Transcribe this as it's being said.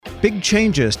Big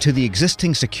changes to the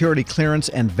existing security clearance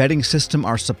and vetting system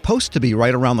are supposed to be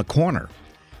right around the corner.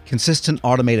 Consistent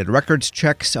automated records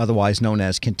checks, otherwise known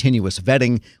as continuous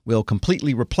vetting, will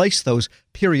completely replace those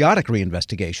periodic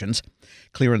reinvestigations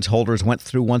clearance holders went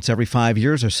through once every 5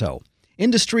 years or so.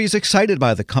 Industry is excited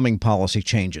by the coming policy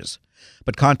changes,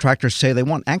 but contractors say they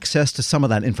want access to some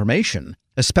of that information,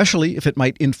 especially if it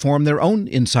might inform their own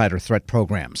insider threat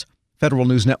programs. Federal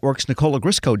News Network's Nicole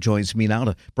Ogrysko joins me now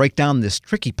to break down this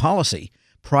tricky policy,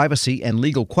 privacy, and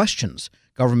legal questions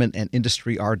government and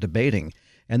industry are debating.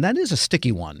 And that is a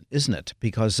sticky one, isn't it?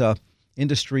 Because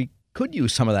industry could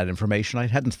use some of that information. I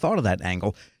hadn't thought of that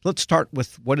angle. Let's start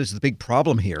with what is the big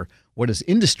problem here. What is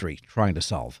industry trying to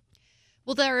solve?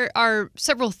 Well, there are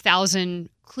several thousand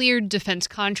cleared defense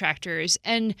contractors,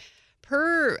 and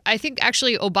per, I think,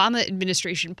 actually Obama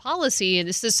administration policy, and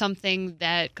this is something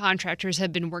that contractors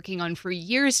have been working on for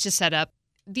years to set up,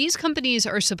 these companies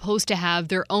are supposed to have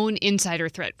their own insider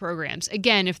threat programs,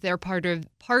 again, if they're part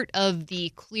of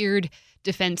the cleared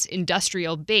defense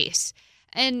industrial base.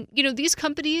 And, these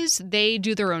companies, they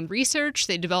do their own research,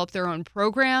 they develop their own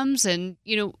programs, and,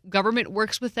 government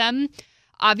works with them,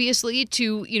 obviously,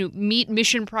 to, meet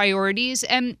mission priorities.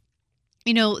 And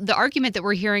the argument that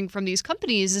we're hearing from these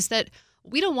companies is that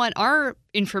we don't want our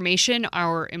information,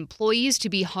 our employees, to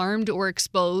be harmed or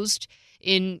exposed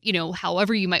in,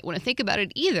 however you might want to think about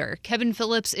it either. Kevin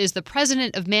Phillips is the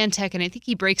president of Mantech, and I think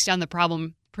he breaks down the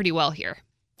problem pretty well here.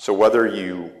 So whether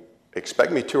you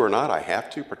expect me to or not, I have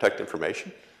to protect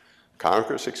information.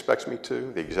 Congress expects me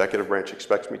to. The executive branch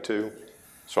expects me to.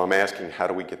 So I'm asking, how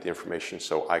do we get the information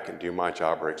so I can do my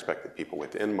job, or expect the people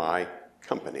within my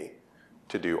company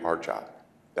to do our job?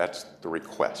 That's the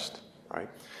request, right?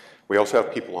 We also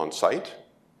have people on site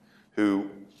who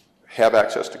have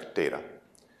access to data,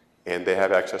 and they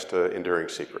have access to enduring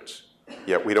secrets.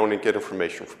 Yet we don't get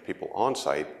information from people on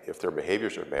site if their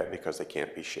behaviors are bad because they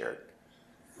can't be shared.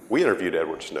 We interviewed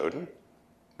Edward Snowden.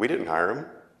 We didn't hire him,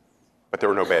 but there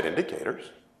were no bad indicators.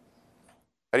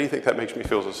 How do you think that makes me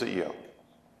feel as a CEO?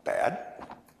 Bad.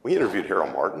 We interviewed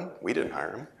Harold Martin. We didn't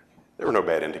hire him. There were no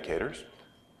bad indicators.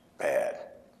 Bad.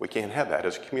 We can't have that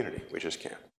as a community. We just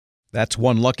can't. That's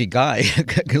one lucky guy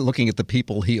looking at the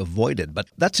people he avoided. But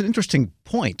that's an interesting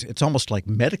point. It's almost like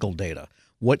medical data.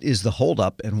 What is the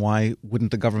holdup, and why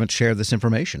wouldn't the government share this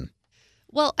information?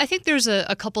 Well, I think there's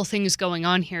a couple things going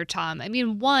on here, Tom. I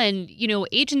mean, one,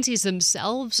 agencies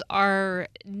themselves are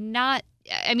not,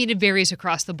 it varies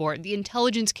across the board. The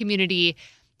intelligence community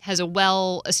has a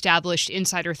well-established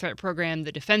insider threat program.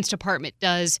 The Defense Department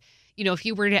does. If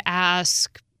you were to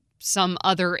ask some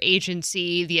other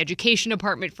agency, the Education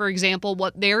Department, for example,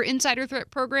 what their insider threat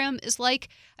program is like,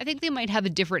 I think they might have a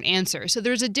different answer. So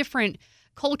there's a different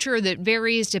culture that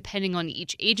varies depending on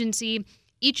each agency.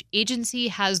 Each agency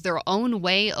has their own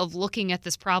way of looking at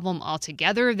this problem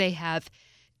altogether. They have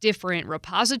different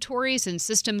repositories and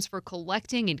systems for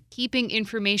collecting and keeping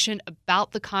information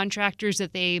about the contractors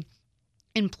that they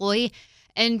employ.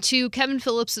 And to Kevin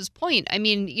Phillips's point, I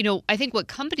think what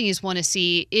companies want to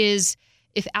see is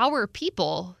if our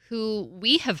people who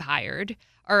we have hired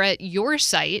are at your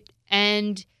site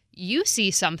and you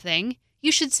see something,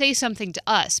 you should say something to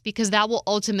us, because that will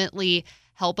ultimately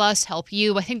help us, help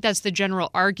you. I think that's the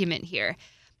general argument here.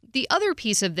 The other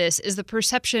piece of this is the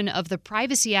perception of the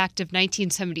Privacy Act of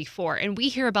 1974. And we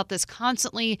hear about this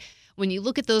constantly when you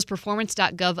look at those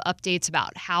performance.gov updates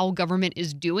about how government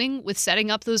is doing with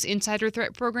setting up those insider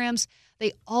threat programs.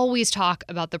 They always talk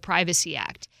about the Privacy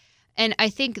Act. And I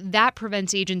think that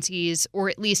prevents agencies, or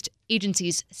at least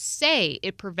agencies say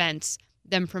it prevents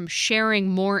them from sharing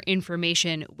more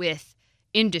information with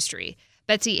industry.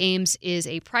 Betsy Ames is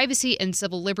a privacy and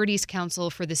civil liberties counsel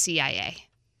for the CIA.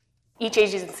 Each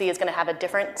agency is going to have a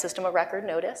different system of record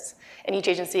notice, and each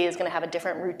agency is going to have a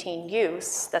different routine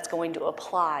use that's going to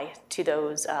apply to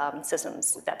those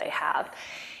systems that they have.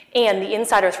 And the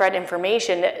insider threat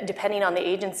information, depending on the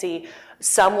agency,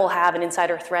 some will have an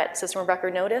insider threat system of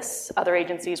record notice. Other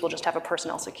agencies will just have a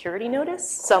personnel security notice.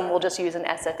 Some will just use an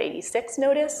SF-86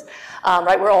 notice.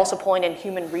 Right? We're also pulling in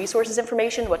human resources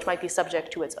information, which might be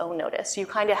subject to its own notice. You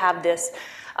kind of have this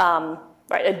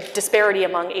a disparity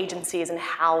among agencies and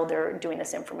how they're doing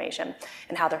this information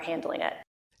and how they're handling it.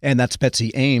 And that's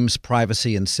Betsy Ames,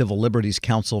 Privacy and Civil Liberties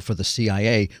Counsel for the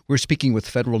CIA. We're speaking with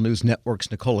Federal News Network's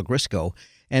Nicole Ogrysko.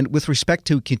 And with respect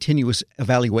to continuous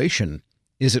evaluation,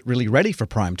 is it really ready for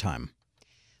prime time?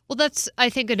 Well, that's, I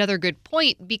think, another good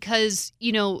point because,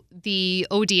 the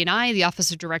ODNI, the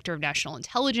Office of Director of National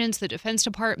Intelligence, the Defense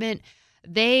Department,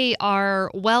 they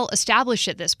are well established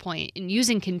at this point in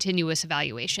using continuous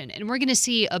evaluation. And we're going to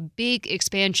see a big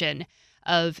expansion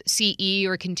of CE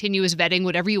or continuous vetting,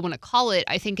 whatever you want to call it.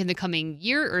 I think in the coming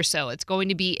year or so, it's going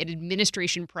to be an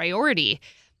administration priority.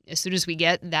 As soon as we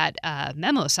get that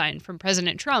memo signed from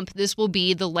President Trump, this will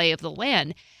be the lay of the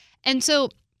land. And so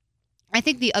I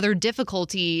think the other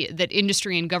difficulty that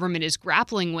industry and government is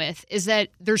grappling with is that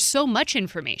there's so much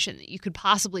information that you could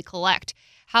possibly collect.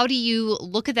 How do you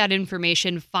look at that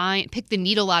information, pick the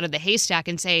needle out of the haystack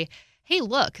and say, hey,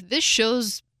 look, this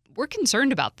shows we're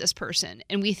concerned about this person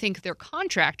and we think their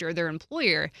contractor, their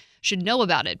employer, should know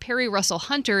about it. Perry Russell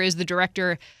Hunter is the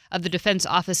director of the Defense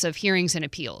Office of Hearings and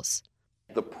Appeals.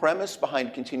 The premise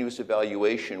behind continuous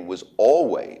evaluation was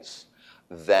always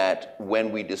that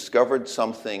when we discovered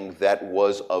something that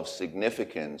was of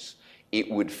significance, it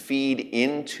would feed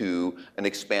into an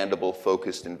expandable,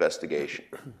 focused investigation.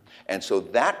 And so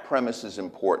that premise is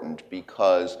important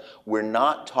because we're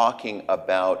not talking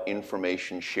about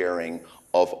information sharing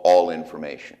of all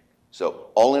information. So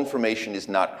all information is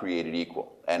not created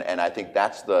equal. And I think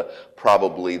that's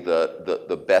probably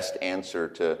the best answer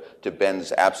to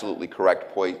Ben's absolutely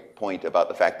correct point about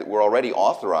the fact that we're already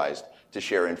authorized to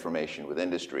share information with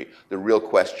industry. The real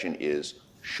question is,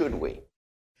 should we?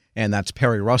 And that's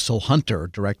Perry Russell Hunter,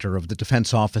 director of the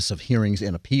Defense Office of Hearings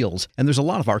and Appeals. And there's a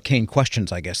lot of arcane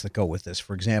questions, I guess, that go with this.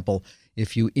 For example,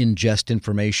 if you ingest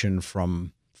information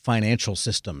from financial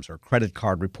systems or credit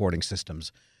card reporting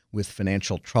systems, with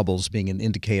financial troubles being an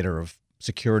indicator of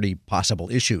security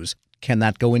possible issues, can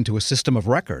that go into a system of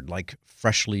record, like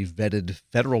freshly vetted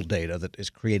federal data that is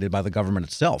created by the government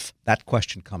itself? That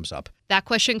question comes up. That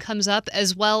question comes up,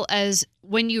 as well as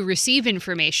when you receive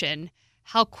information,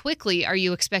 how quickly are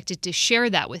you expected to share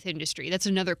that with industry? That's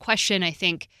another question, I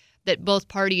think, that both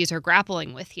parties are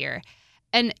grappling with here.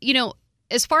 And,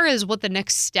 as far as what the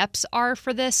next steps are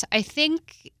for this, I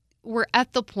think we're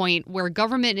at the point where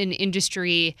government and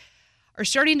industry are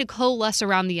starting to coalesce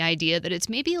around the idea that it's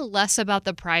maybe less about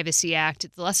the Privacy Act,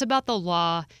 it's less about the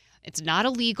law, it's not a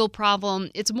legal problem,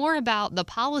 it's more about the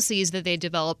policies that they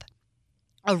develop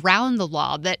around the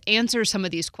law that answer some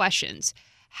of these questions.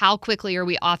 How quickly are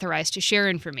we authorized to share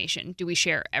information? Do we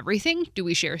share everything? Do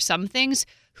we share some things?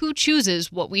 Who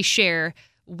chooses what we share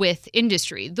with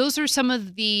industry? Those are some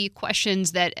of the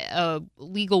questions that a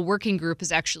legal working group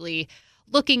is actually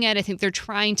looking at. I think they're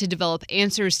trying to develop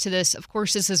answers to this. Of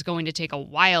course, this is going to take a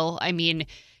while. I mean,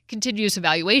 continuous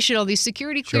evaluation, all these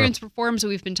security clearance reforms that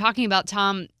we've been talking about,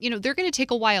 Tom, they're going to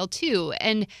take a while too.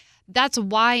 And that's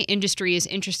why industry is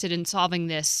interested in solving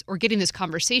this or getting this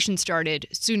conversation started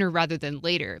sooner rather than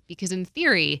later. Because in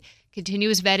theory,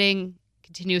 continuous vetting,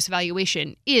 continuous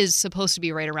evaluation is supposed to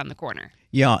be right around the corner.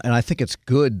 Yeah, and I think it's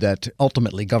good that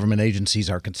ultimately government agencies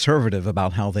are conservative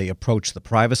about how they approach the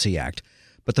Privacy Act.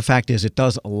 But the fact is, it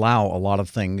does allow a lot of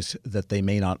things that they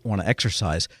may not want to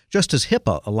exercise, just as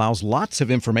HIPAA allows lots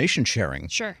of information sharing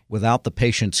without the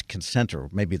patient's consent or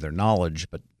maybe their knowledge,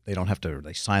 but they don't have to,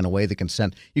 they sign away the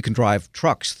consent. You can drive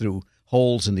trucks through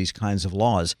holes in these kinds of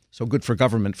laws. So good for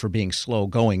government for being slow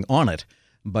going on it,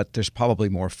 but there's probably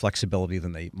more flexibility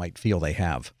than they might feel they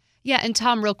have. Yeah, and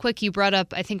Tom, real quick, you brought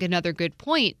up, I think, another good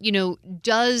point.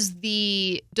 Does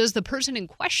the person in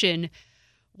question,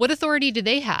 what authority do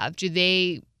they have? Do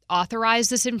they authorize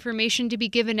this information to be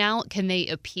given out? Can they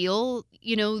appeal,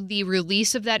 the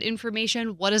release of that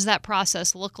information? What does that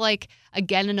process look like?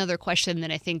 Again, another question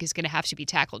that I think is going to have to be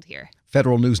tackled here.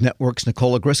 Federal News Network's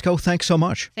Nicola Grisco, thanks so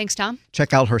much. Thanks, Tom.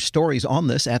 Check out her stories on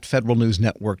this at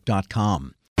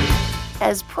federalnewsnetwork.com.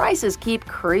 As prices keep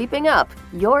creeping up,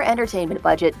 your entertainment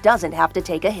budget doesn't have to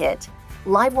take a hit.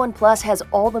 Live One Plus has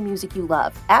all the music you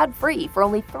love, ad-free for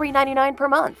only $3.99 per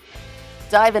month.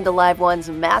 Dive into Live One's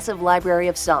massive library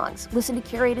of songs, listen to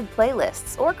curated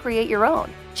playlists, or create your own.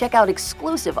 Check out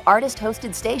exclusive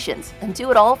artist-hosted stations and do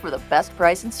it all for the best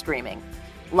price in streaming.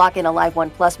 Lock in a Live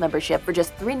One Plus membership for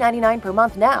just $3.99 per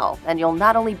month now, and you'll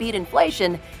not only beat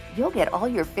inflation, you'll get all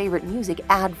your favorite music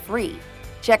ad-free.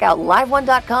 Check out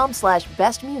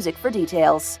liveone.com/bestmusic for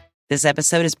details. This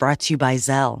episode is brought to you by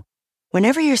Zelle.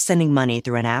 Whenever you're sending money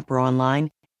through an app or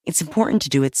online, it's important to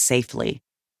do it safely.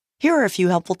 Here are a few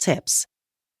helpful tips.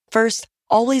 First,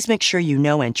 always make sure you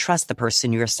know and trust the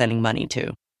person you are sending money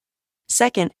to.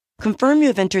 Second, confirm you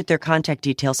have entered their contact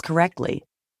details correctly.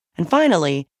 And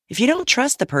finally, if you don't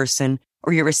trust the person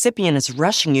or your recipient is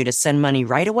rushing you to send money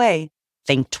right away,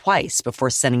 think twice before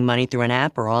sending money through an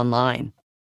app or online.